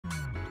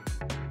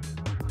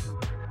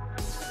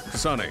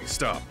Kasane,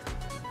 stop.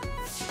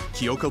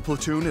 Kyoko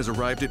platoon has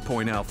arrived at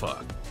Point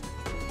Alpha.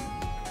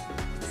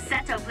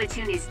 Seto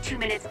platoon is 2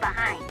 minutes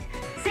behind.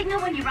 Signal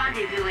when you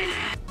rendezvous in.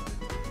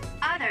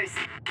 Others,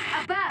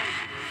 above,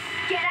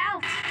 get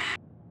out!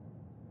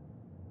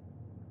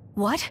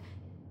 What?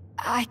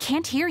 I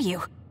can't hear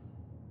you.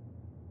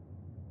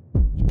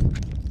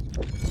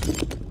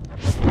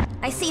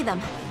 I see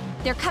them.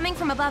 They're coming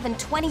from above in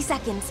 20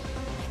 seconds.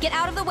 Get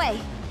out of the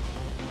way.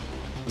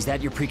 Is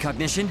that your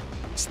precognition?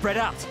 Spread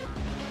out!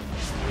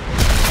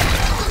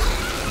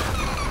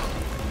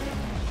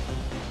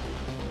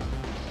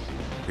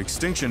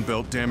 Extinction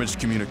belt damaged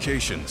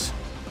communications.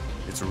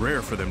 It's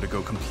rare for them to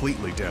go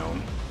completely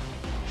down.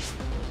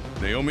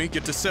 Naomi,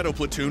 get to Seto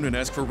platoon and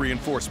ask for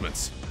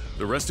reinforcements.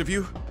 The rest of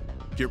you,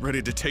 get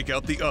ready to take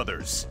out the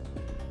others.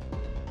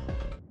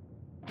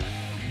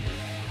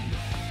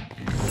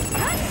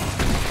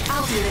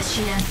 I'll do this,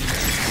 Shion.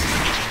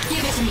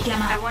 Give it to me,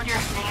 Gemma. I wonder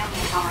if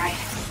Naomi's alright.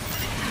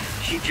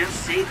 She just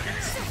saved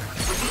us.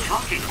 What's he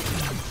talking?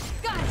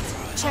 Got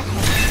it!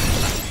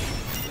 Checkmate.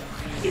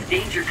 If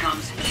danger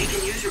comes, she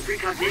can use her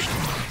precognition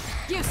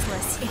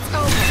Useless. It's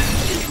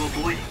over. to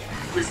avoid it.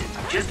 Listen,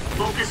 just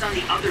focus on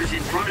the others in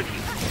front of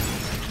you.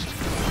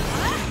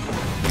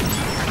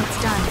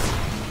 It's done.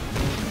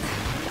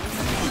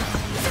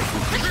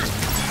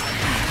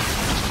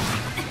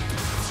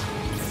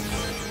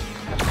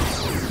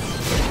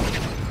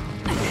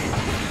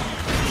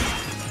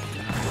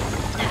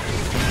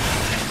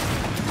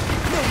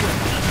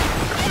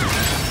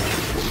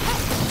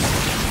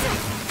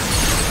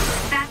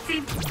 That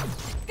seems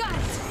Got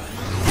it!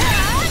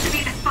 to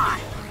be the spot.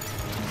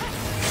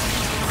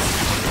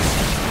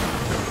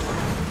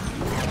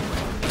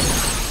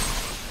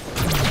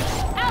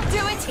 I'll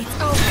do it! It's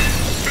over.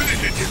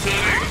 Finish it,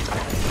 Kasane!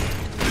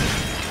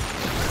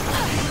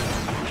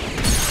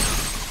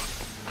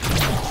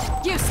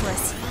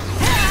 Useless.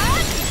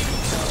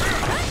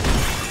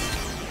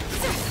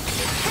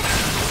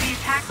 The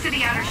attacks to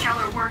the outer shell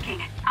are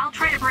working. I'll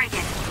try to break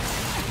it.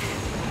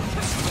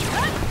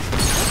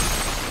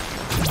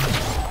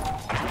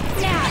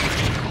 Now!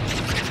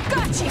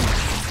 Got you!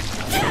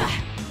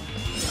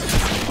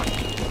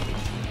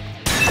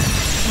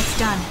 It's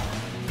done.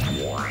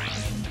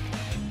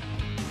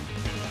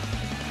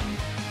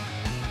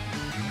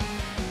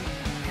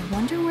 I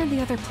wonder where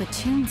the other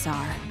platoons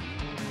are.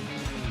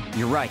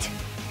 You're right.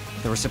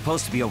 There were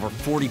supposed to be over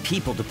 40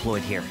 people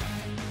deployed here.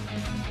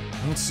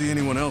 I don't see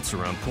anyone else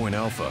around Point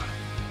Alpha.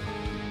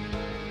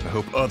 I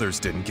hope others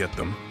didn't get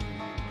them.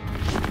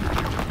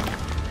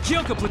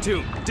 Kyoko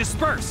platoon,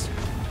 disperse!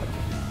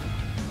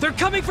 They're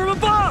coming from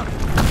above!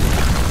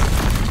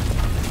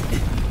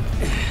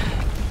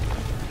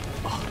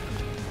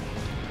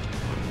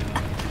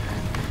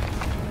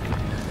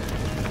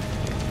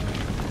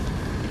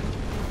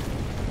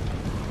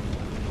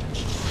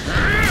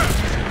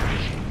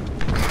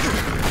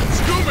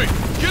 Scooby,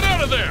 get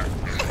out of there!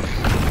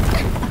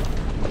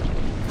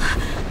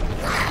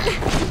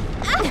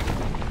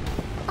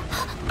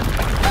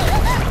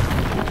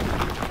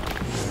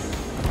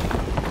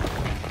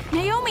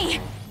 Naomi!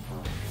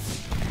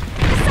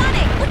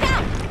 Kasane, look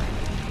out!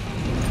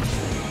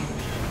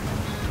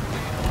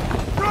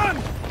 Run!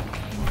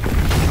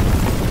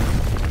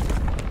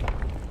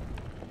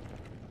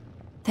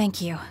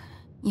 Thank you.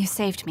 You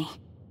saved me.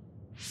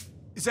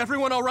 Is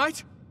everyone all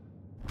right?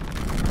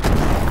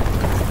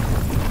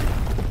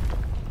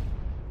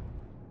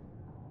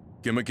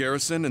 Gemma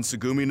Garrison and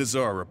Tsugumi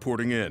Nazar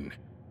reporting in.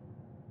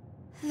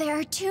 There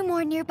are 2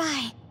 more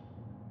nearby.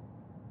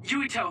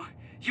 Yuito,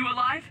 you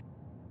alive?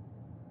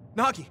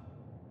 Nagi,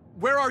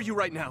 where are you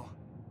right now?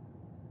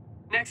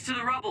 Next to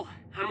the rubble.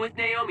 I'm with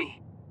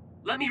Naomi.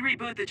 Let me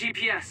reboot the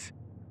GPS.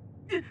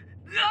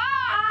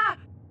 Ah!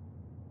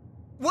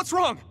 What's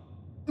wrong?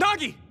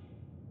 Nagi!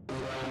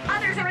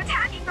 Others are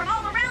attacking from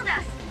all around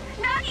us.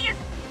 Nagi is...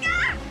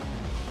 Ah!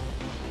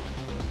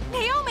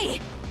 Naomi!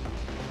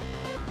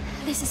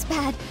 This is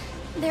bad.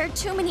 There are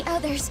too many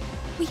others.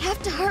 We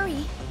have to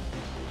hurry.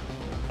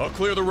 I'll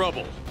clear the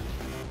rubble.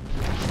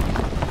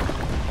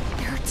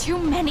 There are too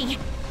many.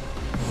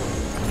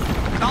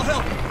 I'll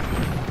help!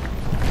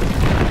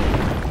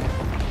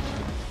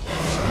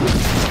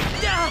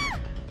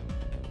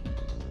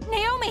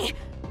 Naomi!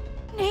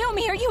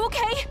 Naomi, are you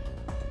okay?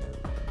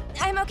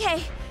 I'm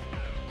okay.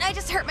 I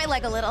just hurt my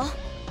leg a little.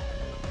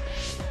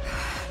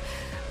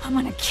 I'm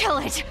gonna kill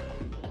it.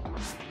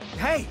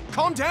 Hey,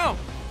 calm down!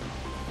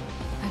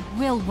 I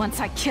will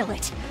once I kill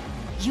it.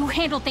 You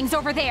handle things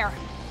over there.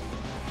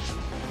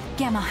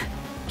 Gemma,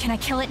 can I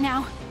kill it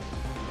now?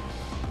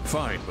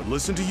 Fine, but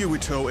listen to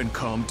Yuito and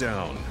calm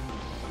down.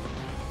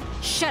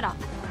 Shut up.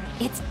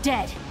 It's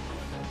dead.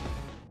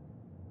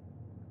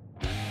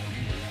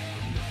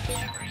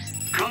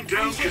 Calm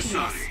down,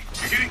 Kasane.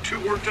 You're getting too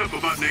worked up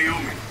about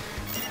Naomi.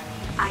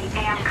 I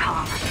am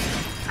calm.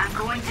 I'm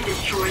going to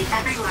destroy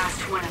every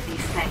last one of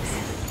these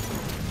things.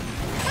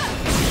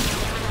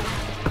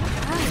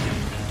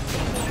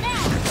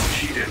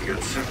 She didn't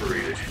get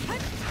separated.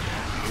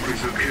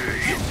 Everything's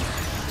okay.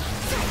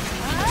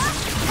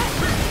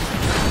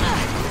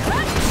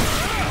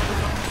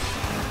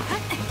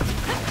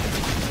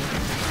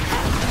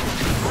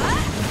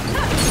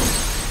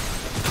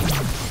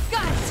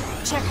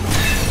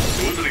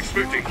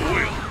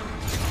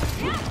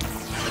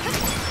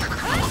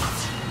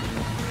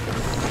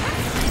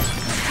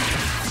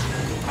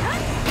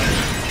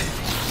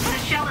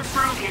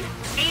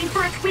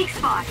 weak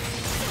spot.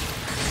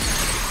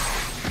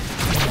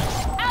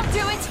 I'll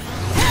do it!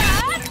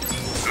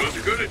 That was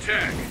a good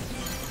attack.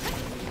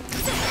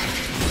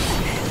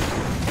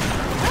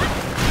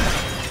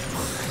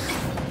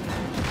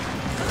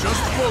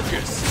 Just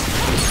focus.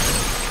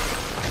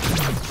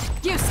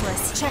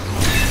 Useless.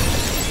 Checkmate.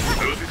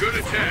 That was a good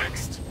attack.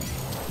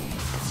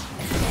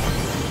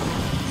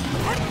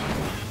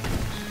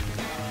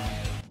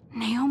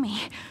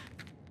 Naomi.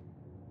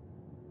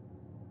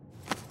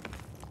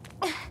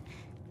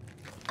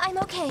 I'm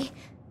okay.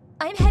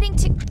 I'm heading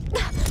to...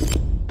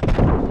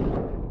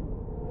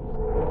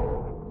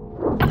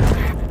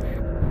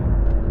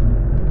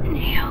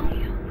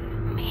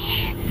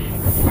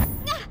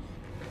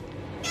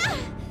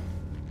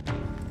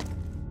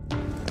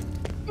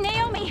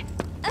 Naomi!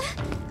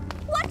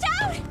 Watch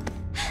out!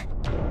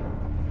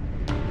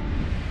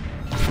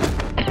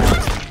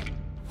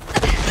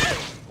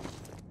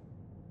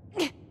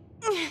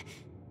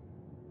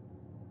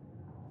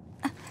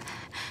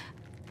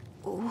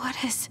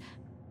 What is...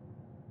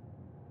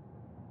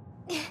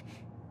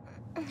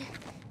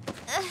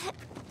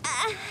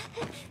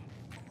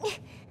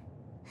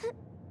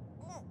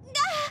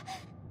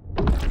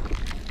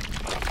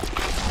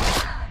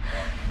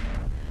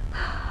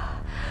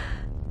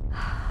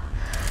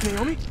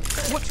 Naomi?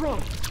 What's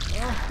wrong?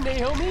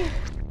 Naomi?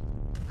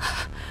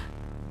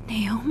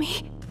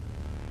 Naomi?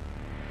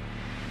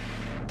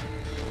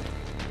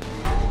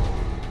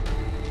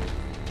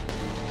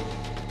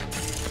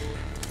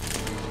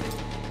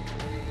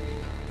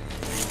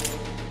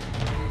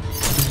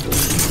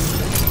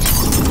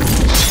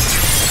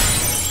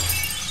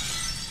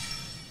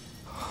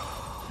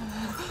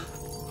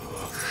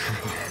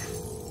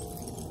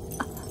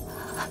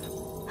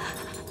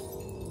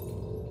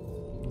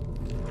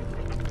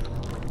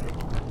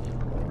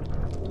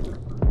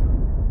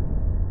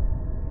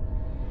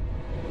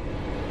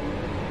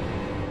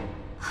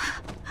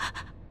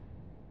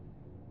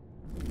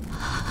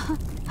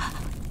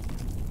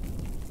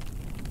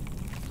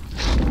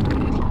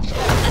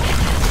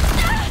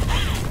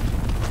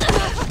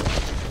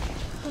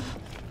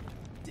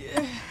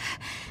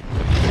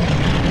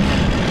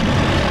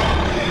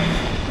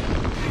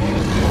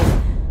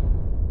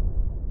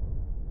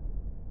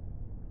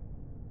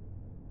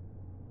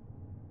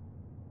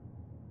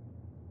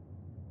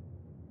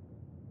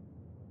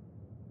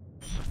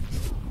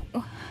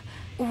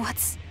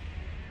 What's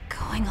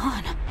going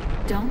on?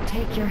 Don't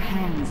take your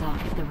hands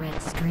off the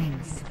red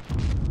strings.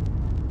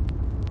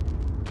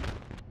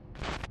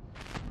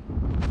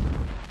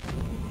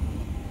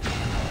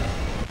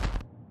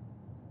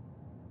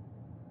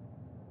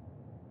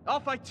 I'll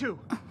fight too.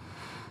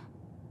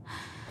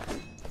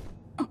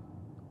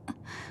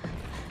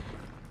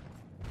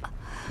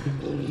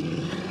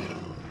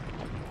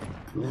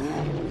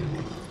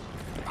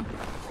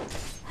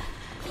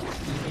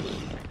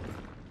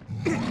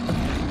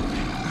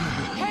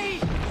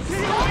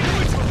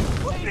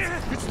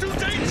 It's too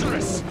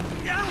dangerous!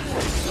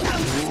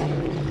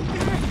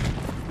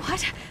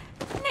 What?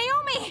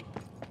 Naomi!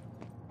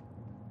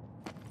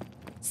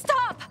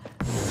 Stop!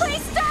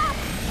 Please stop!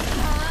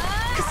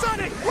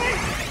 Kasane, wait!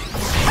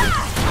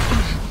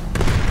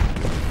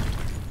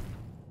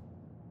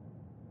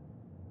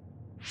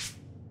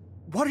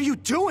 What are you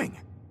doing?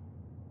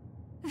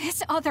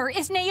 This other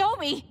is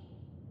Naomi!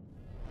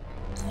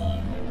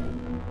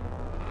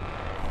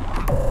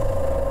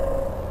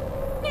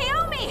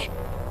 Naomi!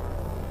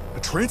 A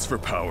transfer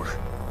power?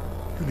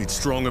 You need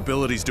strong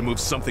abilities to move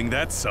something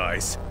that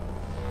size.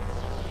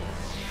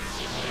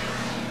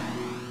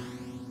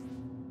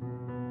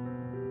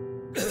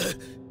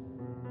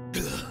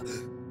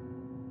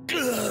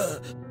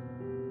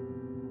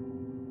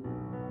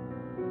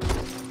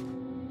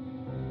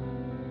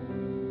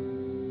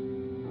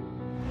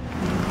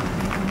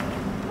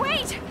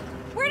 Wait!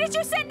 Where did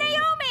you send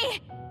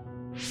Naomi?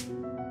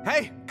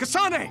 Hey,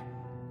 Kasane!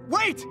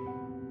 Wait!